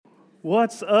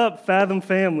What's up, Fathom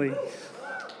family?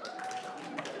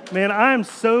 Man, I am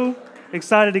so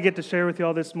excited to get to share with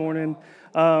y'all this morning.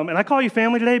 And I call you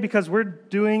family today because we're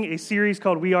doing a series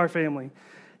called We Are Family.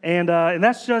 And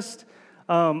that's just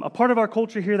a part of our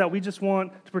culture here that we just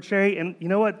want to portray. And you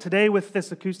know what? Today with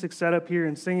this acoustic setup here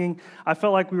and singing, I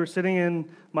felt like we were sitting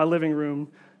in my living room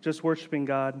just worshiping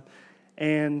God.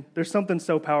 And there's something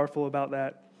so powerful about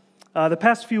that. The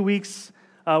past few weeks,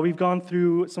 we've gone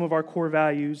through some of our core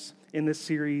values in this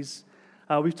series.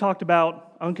 We've talked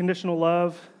about unconditional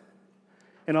love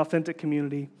and authentic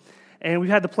community. And we've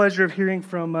had the pleasure of hearing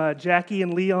from Jackie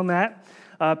and Lee on that.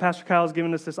 Pastor Kyle has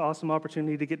given us this awesome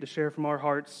opportunity to get to share from our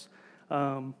hearts,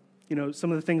 some of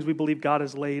the things we believe God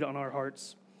has laid on our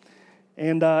hearts.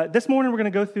 And this morning we're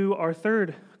going to go through our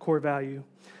third core value,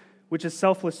 which is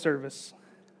selfless service.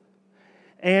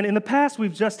 And in the past,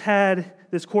 we've just had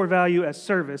this core value as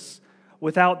service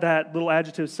without that little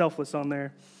adjective selfless on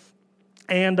there.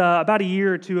 And about a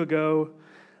year or two ago,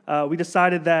 we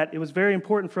decided that it was very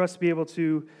important for us to be able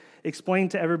to explain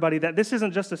to everybody that this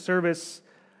isn't just a service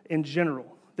in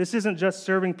general. This isn't just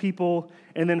serving people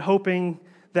and then hoping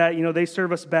that, they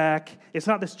serve us back. It's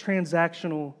not this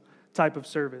transactional type of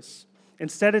service.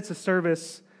 Instead, it's a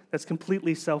service that's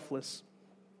completely selfless.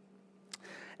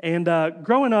 And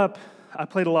growing up, I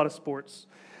played a lot of sports.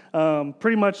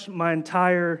 Pretty much my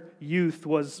entire youth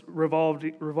was revolved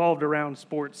around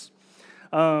sports.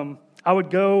 I would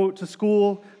go to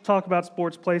school, talk about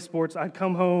sports, play sports. I'd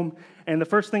come home, and the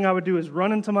first thing I would do is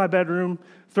run into my bedroom,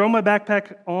 throw my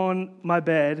backpack on my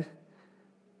bed,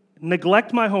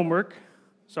 neglect my homework,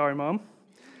 sorry, Mom,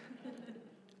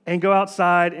 and go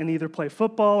outside and either play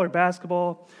football or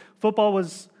basketball. Football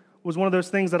was one of those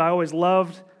things that I always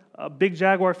loved. A big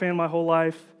Jaguar fan my whole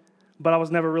life, but I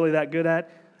was never really that good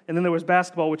at. And then there was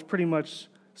basketball, which pretty much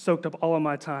soaked up all of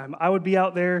my time. I would be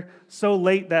out there so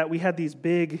late that we had these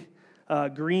big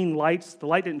green lights. The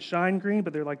light didn't shine green,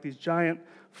 but they're like these giant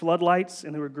floodlights,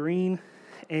 and they were green.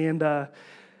 And,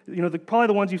 probably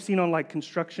the ones you've seen on like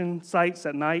construction sites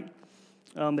at night.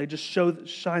 They just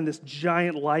shine this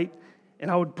giant light. And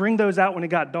I would bring those out when it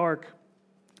got dark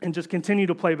and just continue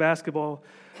to play basketball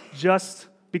just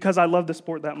because I loved the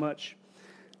sport that much.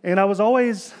 And I was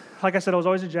always, like I said, I was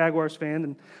always a Jaguars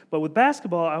fan, but with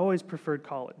basketball, I always preferred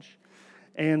college.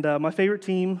 And my favorite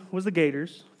team was the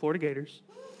Gators, Florida Gators.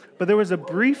 But there was a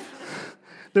brief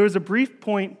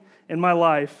point in my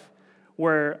life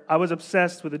where I was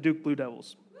obsessed with the Duke Blue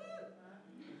Devils.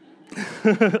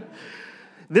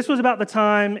 This was about the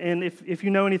time, and if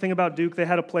you know anything about Duke, they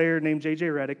had a player named J.J.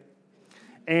 Redick.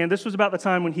 And this was about the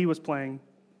time when he was playing.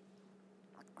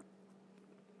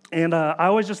 And I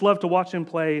always just loved to watch him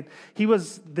play. He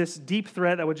was this deep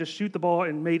threat that would just shoot the ball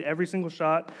and made every single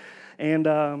shot. And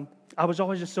I was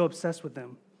always just so obsessed with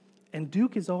them. And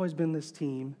Duke has always been this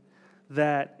team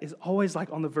that is always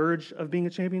like on the verge of being a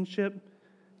championship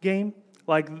game.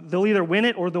 Like they'll either win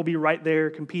it or they'll be right there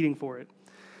competing for it.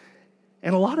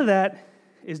 And a lot of that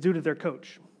is due to their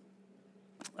coach,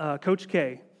 Coach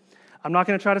K. I'm not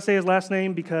going to try to say his last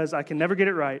name because I can never get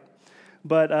it right.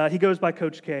 But he goes by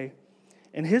Coach K.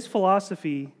 And his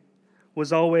philosophy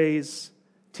was always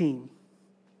team.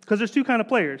 Because there's two kinds of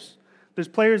players. There's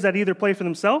players that either play for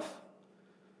themselves.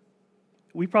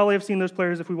 We probably have seen those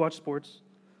players if we watch sports.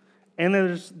 And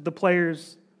there's the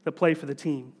players that play for the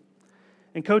team.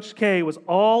 And Coach K was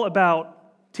all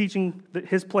about teaching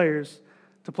his players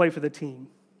to play for the team.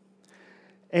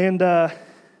 And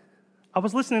I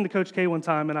was listening to Coach K one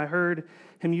time, and I heard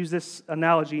him use this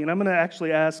analogy, and I'm going to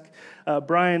actually ask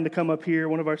Brian to come up here,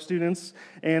 one of our students,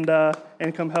 and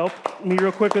come help me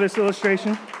real quick with this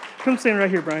illustration. Come stand right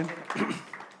here, Brian.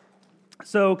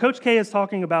 So Coach K is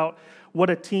talking about what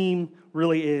a team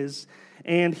really is,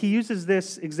 and he uses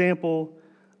this example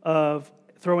of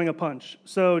throwing a punch.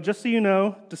 So just so you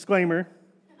know, disclaimer,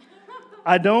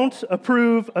 I don't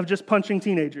approve of just punching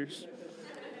teenagers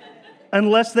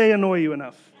unless they annoy you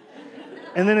enough,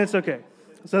 and then it's okay.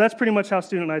 So that's pretty much how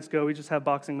student nights go. We just have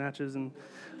boxing matches, and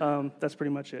that's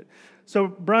pretty much it. So,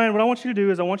 Brian, what I want you to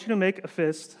do is I want you to make a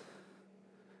fist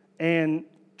and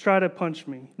try to punch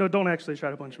me. No, don't actually try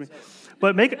to punch me.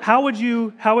 But how would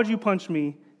you punch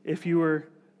me if you were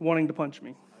wanting to punch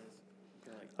me?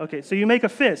 Okay, so you make a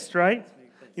fist, right?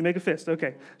 You make a fist,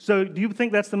 okay. So do you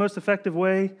think that's the most effective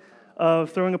way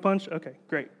of throwing a punch? Okay,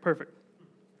 great, perfect.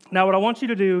 Now what I want you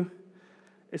to do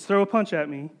is throw a punch at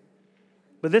me.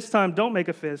 But this time, don't make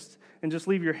a fist and just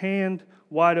leave your hand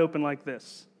wide open like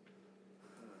this.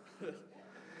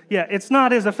 Yeah, it's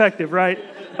not as effective, right?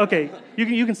 Okay,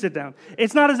 you can sit down.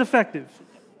 It's not as effective.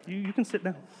 You can sit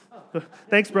down.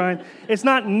 Thanks, Brian. It's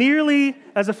not nearly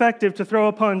as effective to throw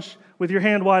a punch with your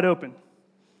hand wide open.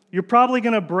 You're probably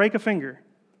going to break a finger.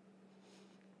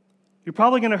 You're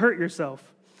probably going to hurt yourself.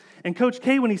 And Coach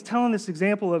K, when he's telling this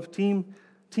example of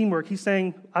teamwork, he's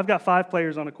saying, I've got 5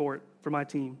 players on a court for my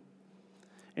team.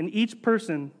 And each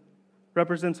person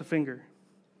represents a finger.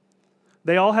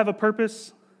 They all have a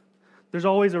purpose. There's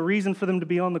always a reason for them to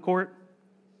be on the court.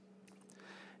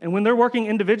 And when they're working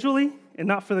individually and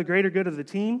not for the greater good of the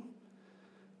team,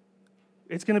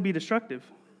 it's going to be destructive.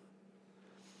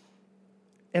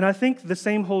 And I think the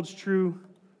same holds true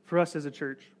for us as a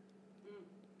church.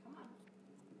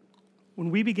 When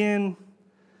we begin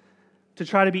to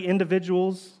try to be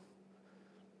individuals,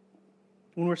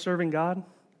 when we're serving God,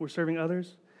 we're serving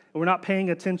others, and we're not paying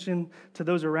attention to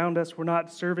those around us, we're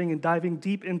not serving and diving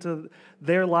deep into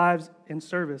their lives in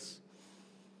service,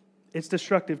 it's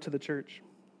destructive to the church.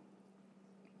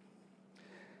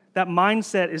 That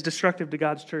mindset is destructive to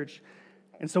God's church.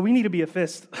 And so we need to be a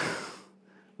fist.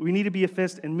 We need to be a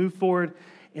fist and move forward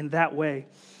in that way.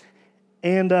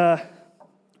 And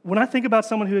when I think about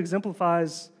someone who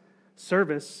exemplifies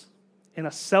service in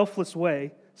a selfless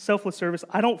way, selfless service,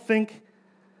 I don't think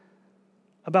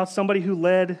about somebody who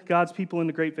led God's people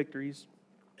into great victories.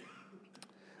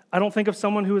 I don't think of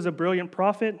someone who is a brilliant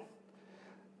prophet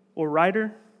or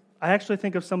writer. I actually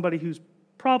think of somebody who's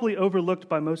probably overlooked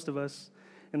by most of us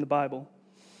in the Bible.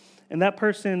 And that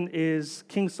person is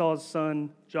King Saul's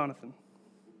son, Jonathan.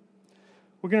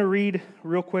 We're going to read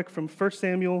real quick from 1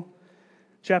 Samuel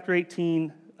chapter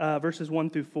 18, verses 1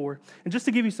 through 4. And just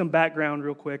to give you some background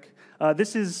real quick,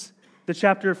 this is the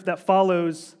chapter that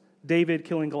follows David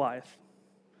killing Goliath.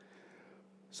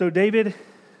 So David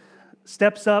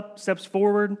steps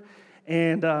forward,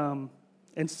 and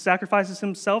sacrifices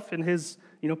himself and his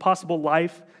possible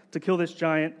life to kill this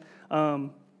giant.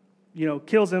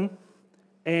 Kills him,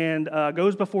 and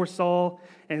goes before Saul,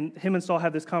 and him and Saul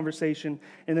have this conversation,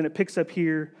 and then it picks up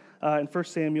here in 1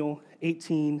 Samuel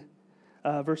 18,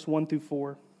 verse 1 through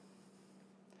 4.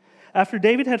 After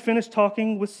David had finished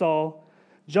talking with Saul,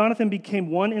 Jonathan became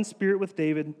one in spirit with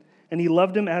David, and he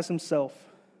loved him as himself.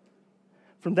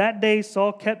 From that day,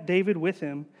 Saul kept David with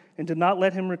him and did not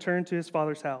let him return to his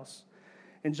father's house.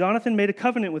 And Jonathan made a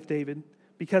covenant with David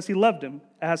because he loved him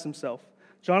as himself.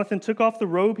 Jonathan took off the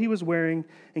robe he was wearing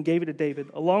and gave it to David,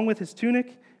 along with his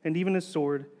tunic and even his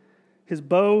sword, his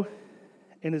bow,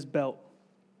 and his belt.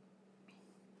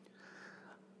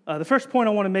 The first point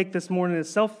I want to make this morning is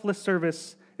selfless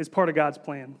service is part of God's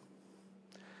plan.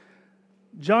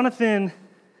 Jonathan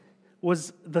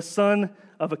was the son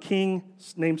of a king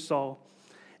named Saul.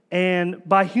 And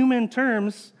by human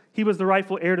terms, he was the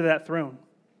rightful heir to that throne.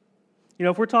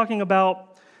 If we're talking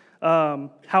about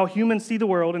how humans see the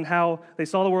world and how they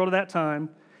saw the world at that time,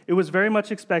 it was very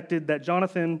much expected that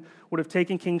Jonathan would have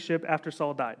taken kingship after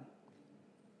Saul died.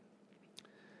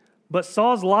 But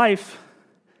Saul's life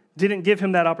didn't give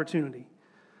him that opportunity.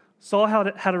 Saul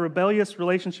had a rebellious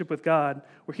relationship with God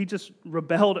where he just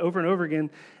rebelled over and over again,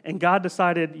 and God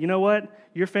decided, you know what?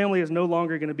 Your family is no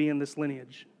longer going to be in this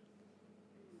lineage.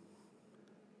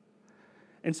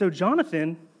 And so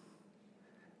Jonathan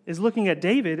is looking at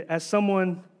David as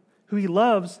someone who he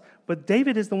loves, but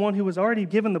David is the one who was already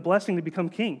given the blessing to become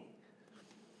king.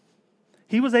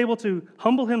 He was able to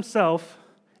humble himself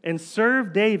and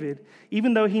serve David,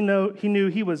 even though he knew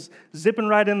he was zipping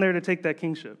right in there to take that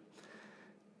kingship.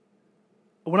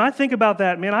 When I think about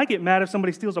that, man, I get mad if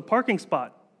somebody steals a parking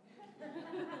spot.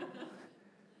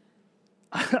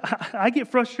 I get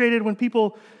frustrated when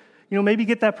people, maybe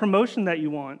get that promotion that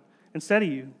you want instead of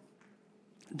you.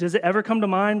 Does it ever come to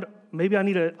mind, maybe I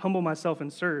need to humble myself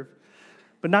and serve?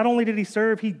 But not only did he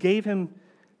serve, he gave him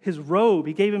his robe,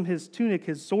 he gave him his tunic,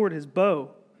 his sword, his bow.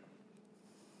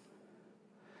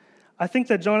 I think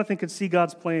that Jonathan could see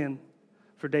God's plan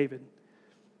for David.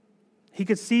 He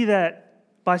could see that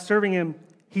by serving him,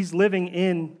 he's living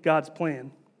in God's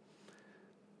plan.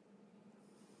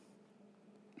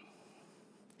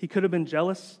 He could have been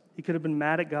jealous. He could have been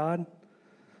mad at God.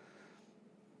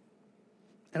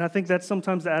 And I think that's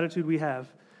sometimes the attitude we have.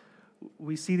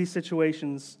 We see these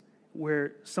situations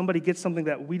where somebody gets something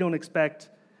that we don't expect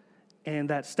and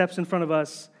that steps in front of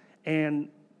us, and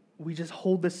we just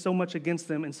hold this so much against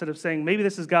them instead of saying, maybe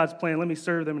this is God's plan, let me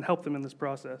serve them and help them in this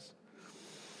process.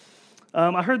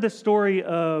 I heard this story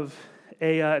of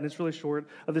and it's really short,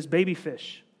 of this baby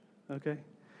fish, okay?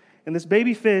 And this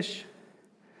baby fish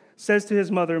says to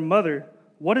his mother, "Mother,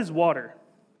 what is water?"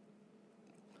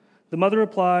 The mother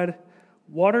replied,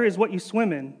 "Water is what you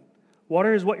swim in.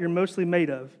 Water is what you're mostly made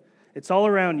of. It's all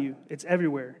around you. It's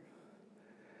everywhere."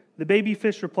 The baby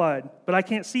fish replied, "But I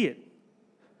can't see it."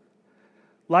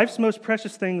 Life's most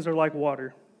precious things are like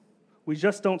water. We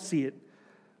just don't see it.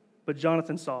 But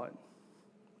Jonathan saw it.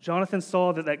 Jonathan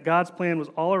saw that God's plan was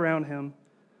all around him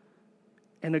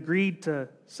and agreed to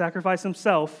sacrifice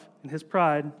himself and his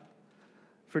pride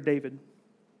for David.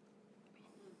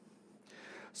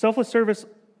 Selfless service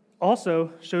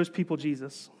also shows people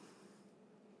Jesus.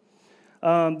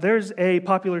 There's a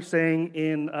popular saying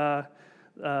in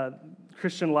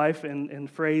Christian life and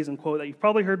phrase and quote that you've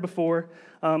probably heard before.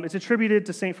 It's attributed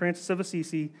to St. Francis of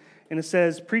Assisi, and it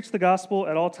says, "Preach the gospel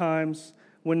at all times,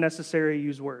 when necessary,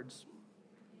 use words."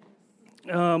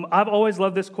 I've always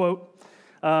loved this quote.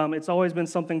 It's always been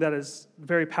something that is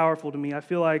very powerful to me. I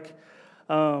feel like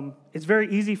it's very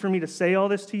easy for me to say all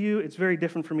this to you. It's very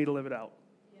different for me to live it out.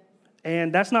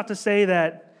 And that's not to say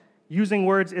that using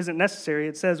words isn't necessary.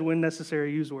 It says when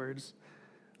necessary, use words.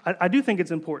 I do think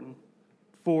it's important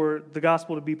for the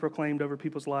gospel to be proclaimed over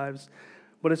people's lives,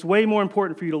 but it's way more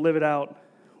important for you to live it out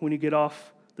when you get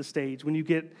off the stage, when you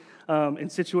get in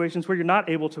situations where you're not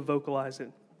able to vocalize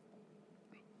it.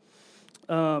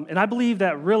 And I believe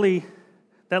that really,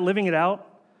 that living it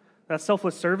out, that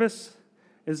selfless service,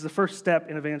 is the first step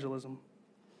in evangelism.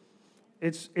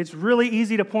 It's really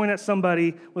easy to point at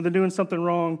somebody when they're doing something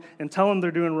wrong and tell them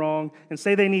they're doing wrong and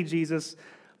say they need Jesus,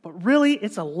 but really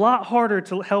it's a lot harder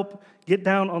to help get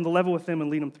down on the level with them and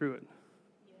lead them through it.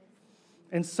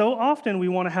 And so often we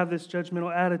want to have this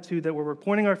judgmental attitude that we're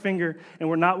pointing our finger and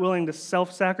we're not willing to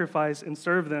self-sacrifice and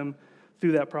serve them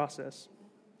through that process.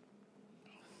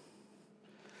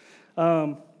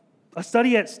 A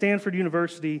study at Stanford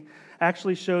University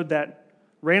actually showed that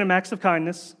random acts of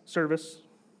kindness, service,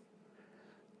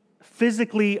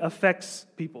 physically affects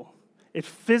people. It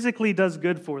physically does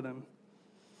good for them.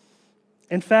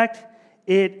 In fact,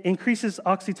 it increases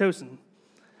oxytocin.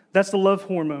 That's the love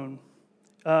hormone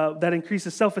that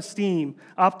increases self-esteem,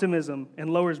 optimism,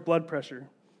 and lowers blood pressure.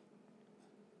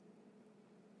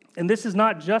 And this is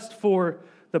not just for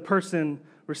the person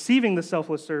receiving the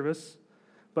selfless service,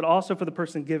 but also for the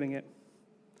person giving it.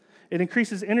 It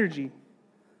increases energy.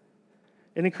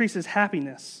 It increases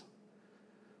happiness.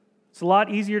 It's a lot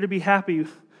easier to be happy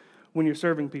when you're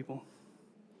serving people.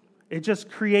 It just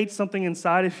creates something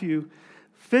inside of you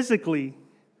physically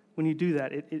when you do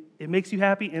that. It makes you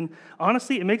happy, and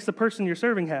honestly, it makes the person you're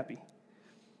serving happy.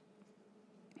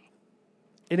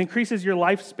 It increases your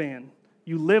lifespan.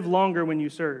 You live longer when you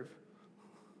serve.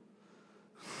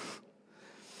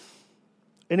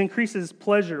 It increases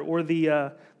pleasure, or they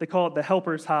call it the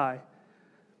helper's high.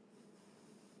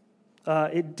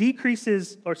 It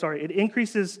increases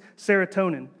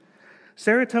serotonin.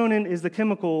 Serotonin is the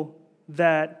chemical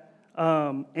that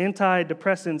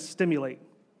antidepressants stimulate.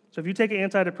 So if you take an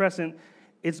antidepressant,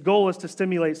 its goal is to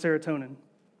stimulate serotonin.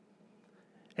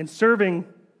 And serving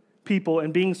people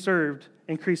and being served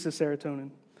increases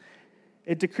serotonin.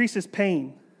 It decreases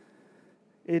pain.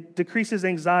 It decreases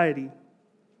anxiety.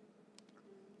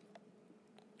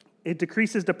 It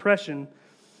decreases depression.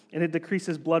 And it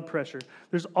decreases blood pressure.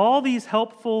 There's all these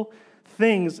helpful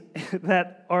things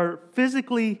that are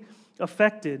physically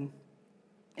affected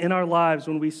in our lives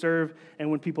when we serve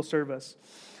and when people serve us.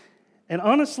 And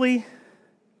honestly,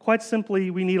 quite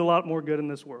simply, we need a lot more good in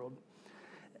this world.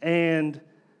 And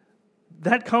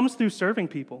that comes through serving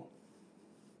people.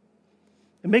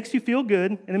 It makes you feel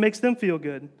good, and it makes them feel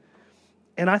good.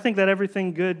 And I think that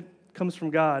everything good comes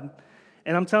from God.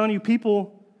 And I'm telling you,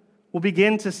 people will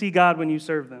begin to see God when you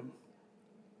serve them.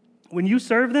 When you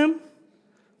serve them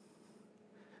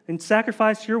and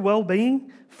sacrifice your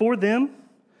well-being for them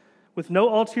with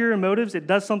no ulterior motives, it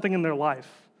does something in their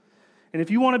life. And if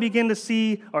you want to begin to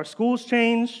see our schools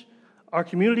change, our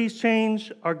communities change,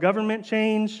 our government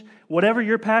change, whatever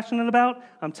you're passionate about,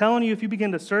 I'm telling you, if you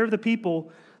begin to serve the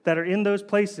people that are in those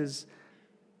places,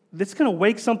 it's going to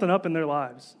wake something up in their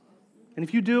lives. And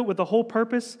if you do it with the whole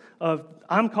purpose of,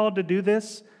 I'm called to do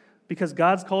this, because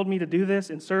God's called me to do this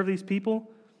and serve these people,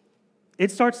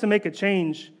 it starts to make a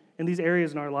change in these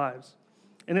areas in our lives.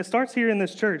 And it starts here in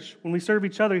this church, when we serve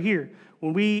each other here,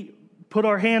 when we put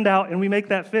our hand out and we make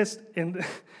that fist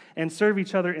and serve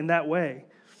each other in that way.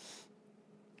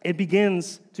 It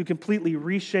begins to completely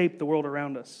reshape the world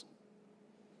around us.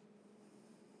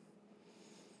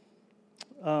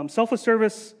 Selfless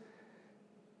service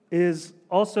is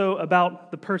also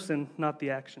about the person, not the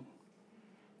action.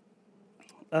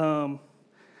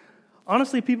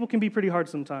 Honestly, people can be pretty hard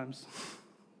sometimes.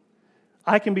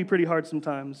 I can be pretty hard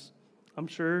sometimes. I'm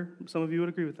sure some of you would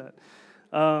agree with that.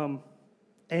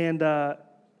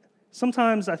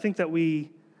 Sometimes I think that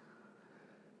we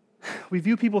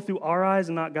view people through our eyes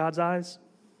and not God's eyes.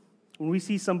 When we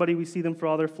see somebody, we see them for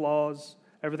all their flaws,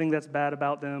 everything that's bad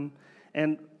about them.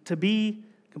 And to be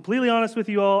completely honest with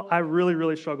you all, I really,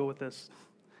 really struggle with this.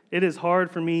 It is hard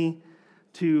for me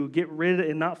to get rid of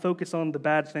and not focus on the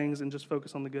bad things and just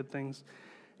focus on the good things.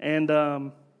 And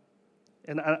I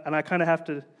kind of have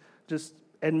to just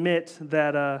admit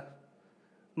that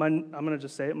I'm going to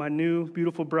just say it, my new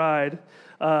beautiful bride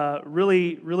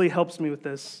really, really helps me with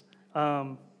this.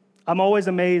 I'm always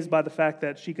amazed by the fact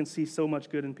that she can see so much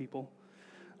good in people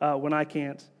when I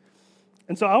can't.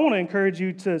 And so I want to encourage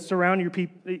you to surround your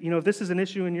people. If this is an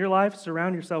issue in your life,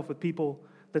 surround yourself with people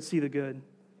that see the good.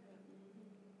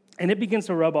 And it begins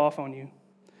to rub off on you.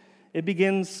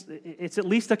 It's at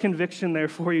least a conviction there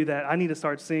for you that I need to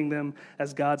start seeing them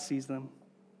as God sees them.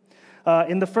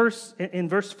 In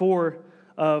verse 4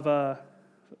 of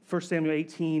 1 Samuel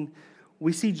 18,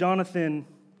 we see Jonathan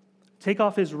take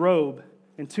off his robe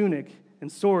and tunic and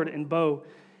sword and bow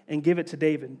and give it to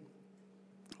David.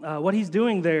 What he's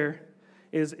doing there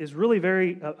is really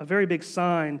a very big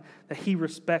sign that he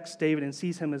respects David and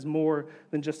sees him as more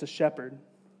than just a shepherd.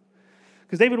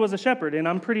 Because David was a shepherd, and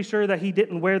I'm pretty sure that he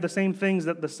didn't wear the same things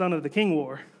that the son of the king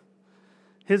wore.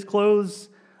 His clothes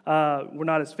were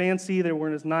not as fancy, they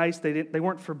weren't as nice, they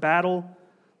weren't for battle,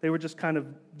 they were just kind of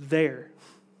there.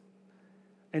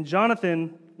 And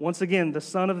Jonathan, once again, the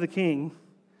son of the king,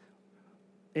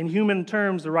 in human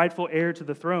terms, the rightful heir to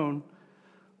the throne,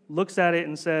 looks at David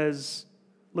and says,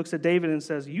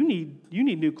 you need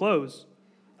new clothes.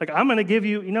 Like, I'm going to give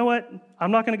you, you know what?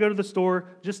 I'm not going to go to the store,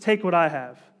 just take what I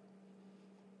have.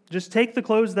 Just take the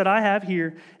clothes that I have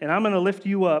here, and I'm going to lift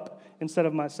you up instead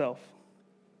of myself.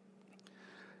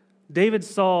 Jonathan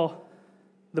saw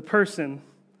the person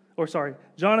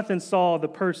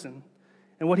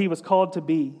and what he was called to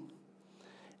be,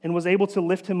 and was able to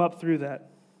lift him up through that.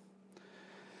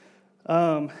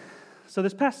 So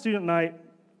this past student night,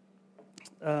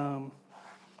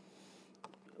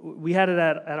 we had it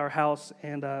at our house,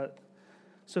 and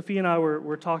Sophie and I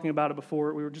were talking about it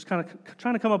before. We were just kind of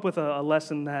trying to come up with a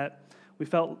lesson that we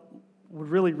felt would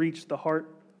really reach the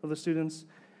heart of the students.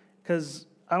 Because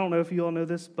I don't know if you all know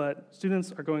this, but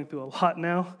students are going through a lot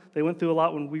now. They went through a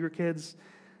lot when we were kids.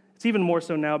 It's even more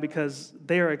so now because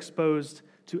they are exposed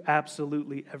to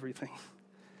absolutely everything.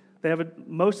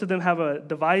 Most of them have a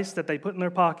device that they put in their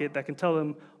pocket that can tell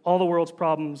them all the world's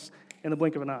problems in the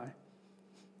blink of an eye.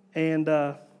 And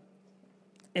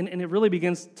it really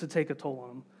begins to take a toll on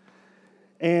them.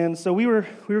 And so we were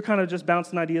kind of just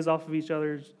bouncing ideas off of each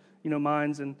other's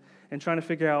minds and trying to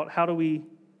figure out, how do we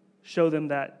show them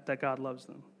that God loves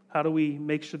them? How do we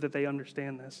make sure that they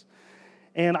understand this?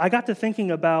 And I got to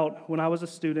thinking about when I was a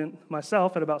student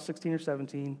myself at about 16 or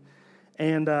 17,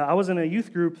 and I was in a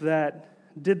youth group that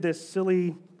did this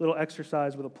silly little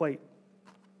exercise with a plate.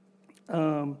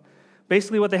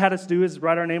 Basically what they had us do is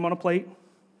write our name on a plate,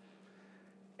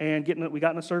 and we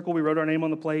got in a circle, we wrote our name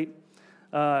on the plate,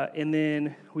 and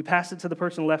then we passed it to the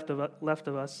person left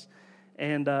of us,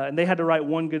 and they had to write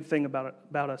one good thing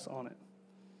about us on it.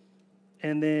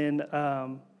 And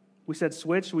then we said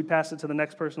switch, we'd pass it to the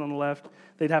next person on the left,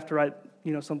 they'd have to write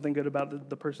something good about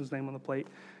the person's name on the plate,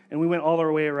 and we went all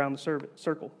our way around the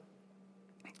circle.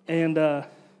 And I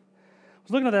was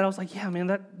looking at that, I was like, yeah, man,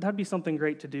 that'd be something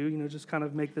great to do, just kind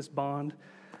of make this bond.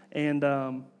 And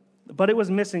but it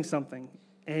was missing something.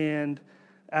 And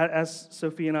as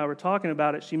Sophie and I were talking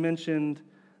about it, she mentioned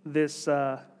this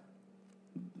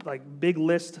big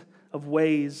list of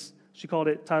ways,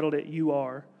 titled it "You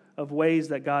Are," of ways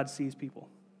that God sees people.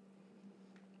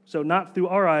 So not through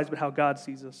our eyes, but how God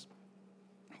sees us.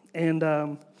 And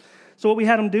so what we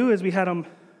had them do is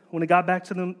when it got back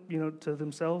to them, to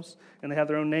themselves, and they have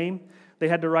their own name, they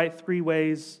had to write 3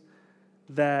 ways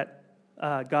that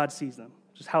God sees them,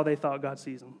 just how they thought God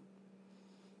sees them.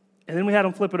 And then we had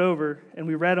them flip it over, and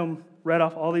we read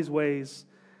off all these ways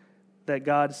that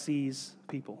God sees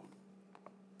people.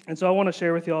 And so I want to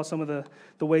share with you all some of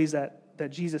the ways that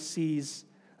Jesus sees,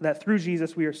 that through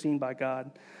Jesus we are seen by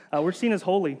God. We're seen as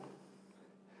holy.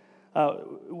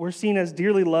 We're seen as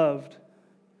dearly loved.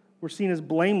 We're seen as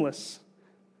blameless,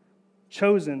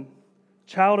 chosen,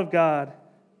 child of God,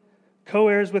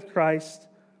 co-heirs with Christ,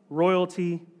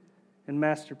 royalty, and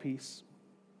masterpiece.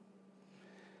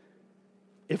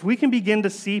 If we can begin to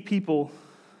see people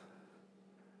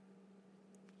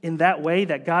in that way,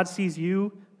 that God sees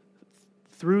you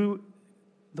through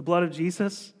the blood of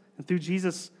Jesus and through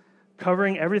Jesus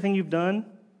covering everything you've done,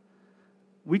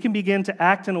 we can begin to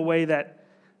act in a way that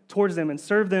towards them and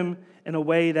serve them in a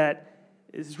way that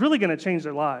is really going to change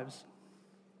their lives.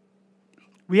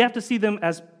 We have to see them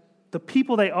as the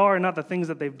people they are and not the things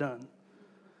that they've done.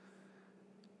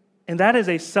 And that is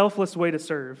a selfless way to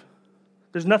serve.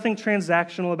 There's nothing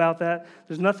transactional about that.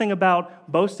 There's nothing about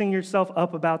boasting yourself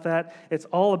up about that. It's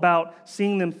all about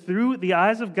seeing them through the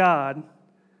eyes of God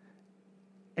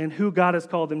and who God has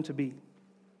called them to be.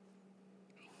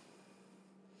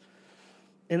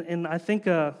 And I think,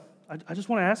 I just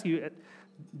want to ask you,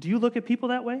 do you look at people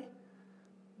that way?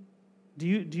 Do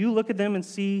you look at them and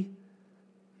see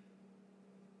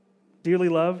dearly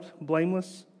loved,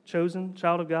 blameless, chosen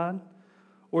child of God?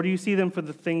 Or do you see them for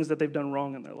the things that they've done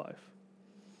wrong in their life?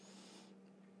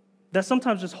 That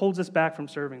sometimes just holds us back from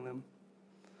serving them.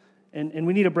 And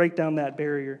we need to break down that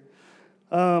barrier.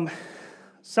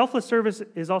 Selfless service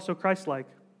is also Christ-like.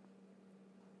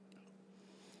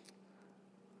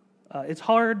 It's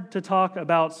hard to talk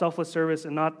about selfless service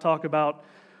and not talk about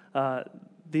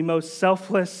the most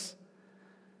selfless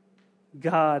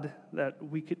God that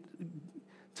we could.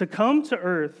 To come to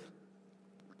earth,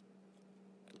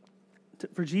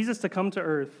 for Jesus to come to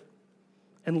earth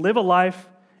and live a life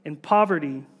in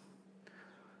poverty,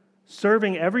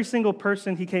 serving every single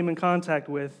person he came in contact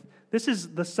with. This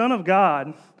is the Son of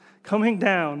God coming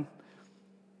down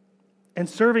and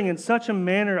serving in such a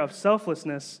manner of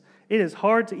selflessness. It is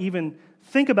hard to even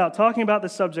think about talking about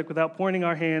this subject without pointing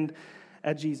our hand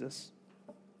at Jesus.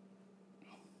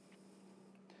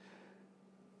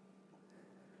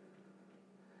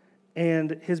 And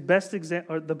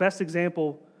the best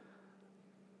example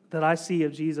that I see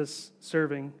of Jesus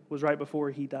serving was right before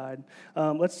he died.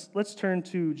 Let's turn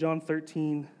to John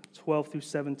 13, 12 through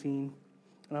 17.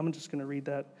 And I'm just going to read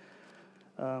that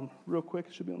real quick.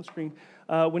 It should be on the screen.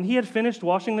 When he had finished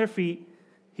washing their feet,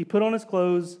 he put on his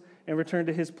clothes and returned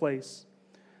to his place.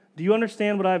 "Do you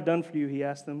understand what I have done for you?" he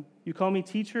asked them. "You call me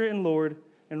teacher and Lord,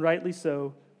 and rightly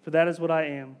so, for that is what I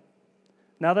am.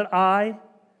 Now that I,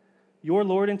 your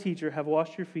Lord and teacher, have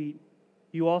washed your feet,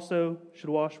 you also should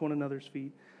wash one another's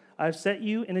feet. I have set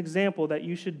you an example that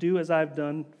you should do as I have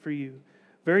done for you.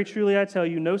 Very truly I tell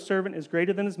you, no servant is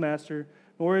greater than his master,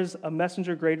 nor is a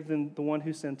messenger greater than the one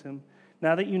who sent him.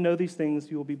 Now that you know these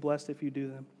things, you will be blessed if you do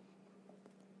them."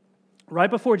 Right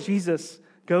before Jesus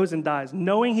goes and dies,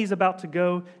 knowing he's about to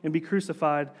go and be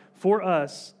crucified for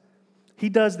us, he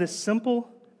does this simple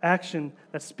action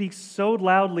that speaks so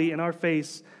loudly in our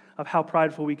face of how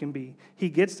prideful we can be. He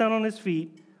gets down on his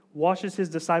feet, washes his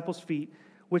disciples' feet,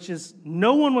 which is,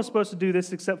 no one was supposed to do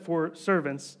this except for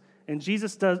servants, and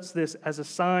Jesus does this as a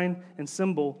sign and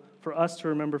symbol for us to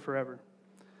remember forever.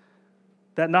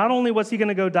 That not only was he going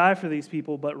to go die for these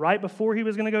people, but right before he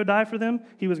was going to go die for them,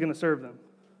 he was going to serve them.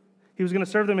 He was going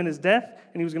to serve them in his death,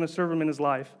 and he was going to serve them in his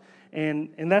life. And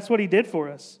that's what he did for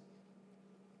us.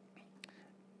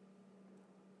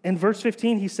 In verse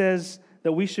 15, he says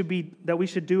that we should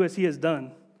do as he has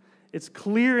done. It's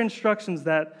clear instructions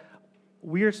that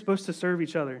we are supposed to serve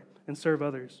each other and serve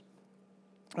others.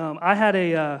 I had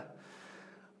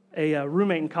a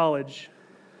roommate in college.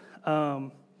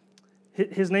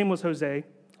 His name was Jose.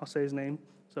 I'll say his name.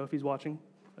 So if he's watching,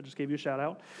 I just gave you a shout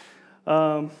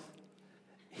out.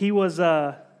 He was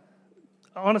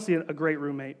honestly a great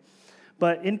roommate.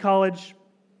 But in college,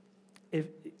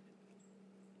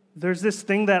 there's this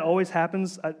thing that always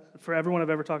happens for everyone I've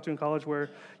ever talked to in college where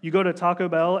you go to Taco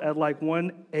Bell at like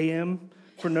 1 a.m.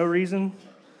 for no reason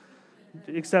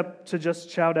except to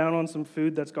just chow down on some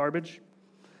food that's garbage.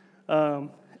 So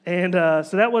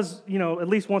that was, at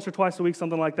least once or twice a week,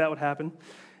 something like that would happen.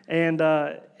 And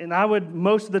I would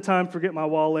most of the time forget my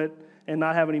wallet and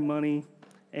not have any money.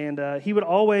 And he would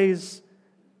always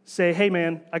say, "Hey,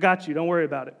 man, I got you. Don't worry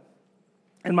about it."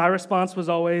 And my response was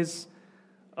always,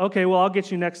 "Okay, well, I'll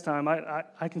get you next time.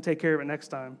 I can take care of it next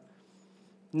time."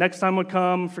 Next time would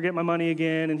come, forget my money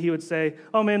again, and he would say,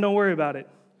 "Oh, man, don't worry about it."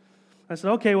 I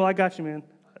said, "Okay, well, I got you, man.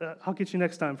 I'll get you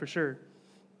next time for sure."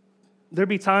 There'd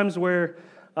be times where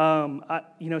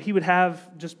he would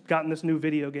have just gotten this new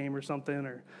video game or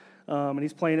something, and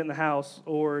he's playing it in the house,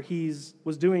 or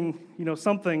was doing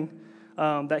something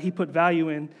that he put value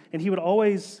in, and he would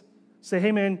always say,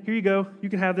 "Hey, man, here you go. You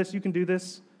can have this. You can do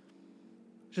this."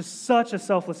 Just such a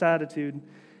selfless attitude.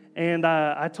 And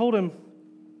I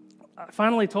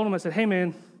finally told him, I said, "Hey,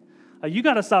 man, you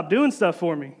got to stop doing stuff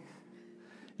for me.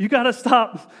 You got to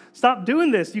stop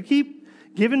doing this. You keep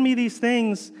giving me these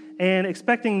things and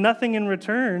expecting nothing in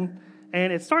return,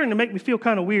 and it's starting to make me feel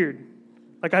kind of weird.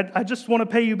 Like, I just want to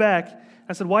pay you back."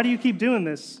 I said, "Why do you keep doing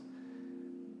this?"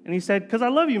 And he said, "Because I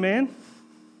love you, man."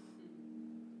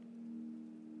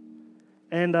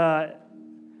 And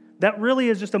that really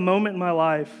is just a moment in my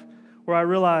life where I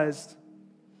realized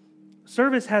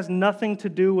service has nothing to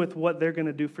do with what they're going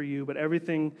to do for you, but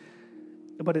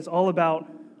it's all about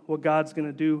what God's going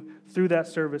to do through that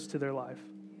service to their life.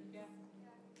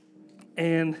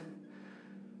 And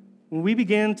when we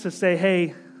begin to say,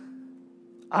 hey,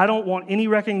 I don't want any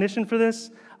recognition for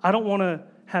this, I don't want to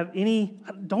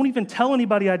don't even tell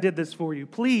anybody I did this for you,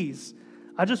 please.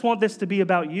 I just want this to be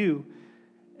about you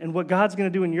and what God's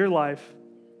going to do in your life.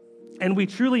 And we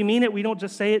truly mean it. We don't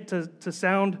just say it to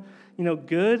sound,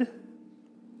 good.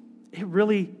 It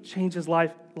really changes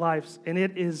lives. And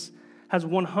it has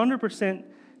 100%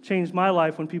 changed my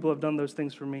life when people have done those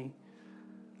things for me.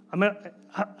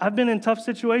 I've been in tough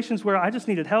situations where I just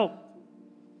needed help.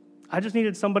 I just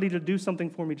needed somebody to do something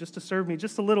for me, just to serve me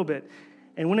just a little bit.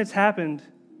 And when it's happened,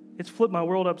 it's flipped my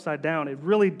world upside down. It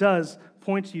really does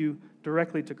point you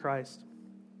directly to Christ.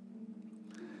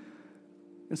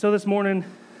 And so this morning,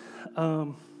 I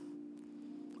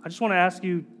just want to ask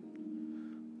you,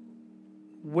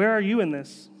 where are you in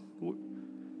this?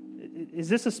 Is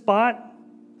this a spot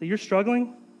that you're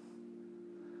struggling?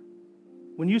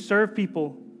 When you serve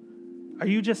people, are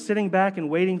you just sitting back and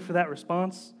waiting for that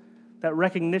response, that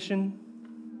recognition?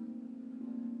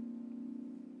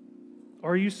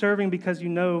 Or are you serving because you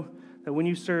know that when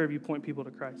you serve, you point people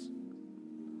to Christ?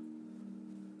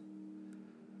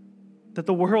 That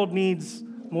the world needs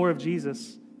more of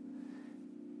Jesus.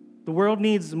 The world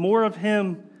needs more of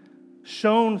Him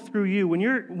shown through you. When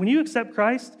you accept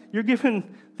Christ, you're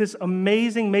given this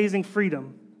amazing, amazing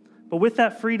freedom. But with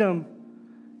that freedom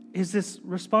is this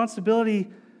responsibility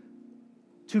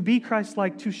to be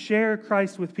Christ-like, to share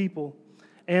Christ with people.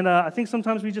 And I think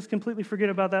sometimes we just completely forget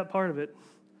about that part of it.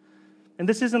 And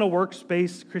this isn't a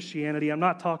works-based Christianity. I'm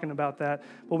not talking about that.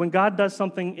 But when God does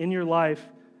something in your life,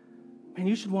 man,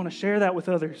 you should want to share that with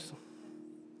others.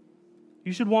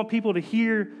 You should want people to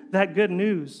hear that good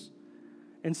news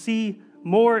and see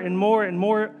more and more and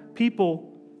more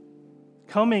people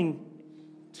coming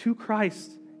to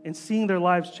Christ and seeing their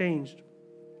lives changed.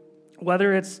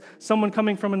 Whether it's someone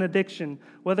coming from an addiction,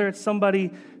 whether it's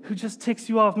somebody who just ticks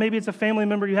you off, maybe it's a family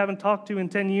member you haven't talked to in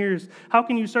 10 years. How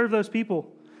can you serve those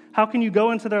people? How can you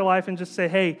go into their life and just say,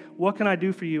 hey, what can I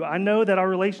do for you? I know that our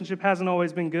relationship hasn't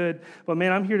always been good, but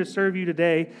man, I'm here to serve you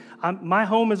today. My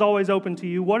home is always open to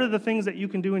you. What are the things that you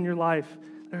can do in your life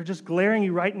that are just glaring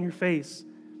you right in your face?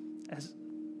 Because,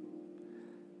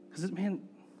 man,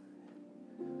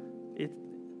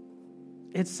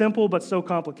 it's simple but so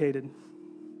complicated.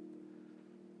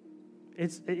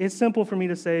 It's simple for me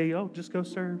to say, oh, just go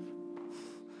serve.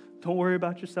 Don't worry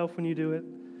about yourself when you do it.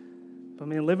 But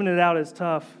man, living it out is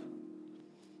tough.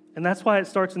 And that's why it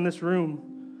starts in this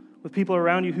room with people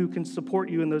around you who can support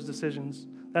you in those decisions.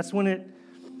 That's when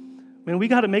we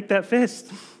got to make that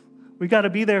fist. We got to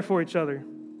be there for each other.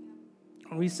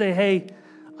 And we say, hey,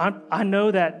 I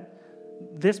know that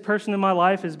this person in my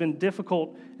life has been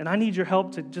difficult, and I need your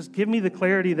help to just give me the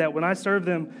clarity that when I serve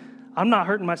them, I'm not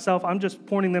hurting myself, I'm just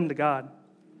pointing them to God.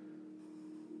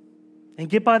 And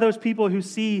get by those people who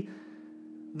see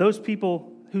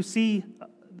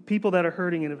people that are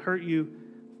hurting and have hurt you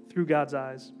through God's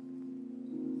eyes.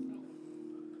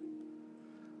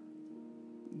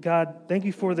 God, thank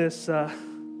you for this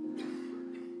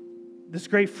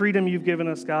great freedom you've given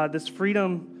us, God, this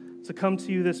freedom to come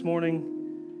to you this morning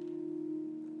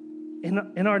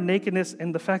in our nakedness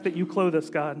and the fact that you clothe us,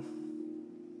 God.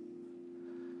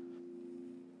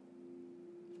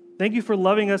 Thank you for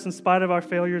loving us in spite of our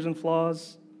failures and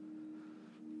flaws.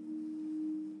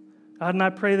 God, and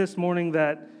I pray this morning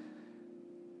that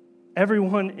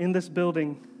everyone in this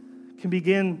building can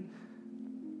begin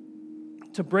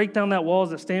to break down that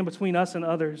walls that stand between us and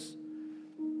others,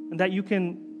 and that you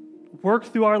can work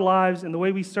through our lives and the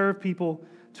way we serve people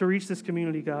to reach this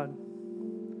community, God.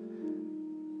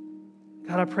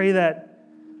 God, I pray that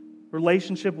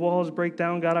relationship walls break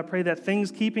down. God, I pray that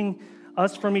things keeping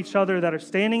us from each other that are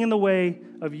standing in the way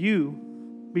of you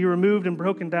be removed and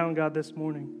broken down, God, this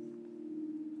morning.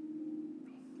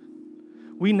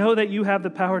 We know that you have the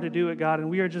power to do it, God, and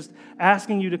we are just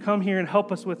asking you to come here and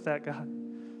help us with that, God.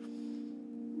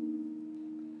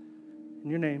 In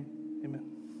your name, amen.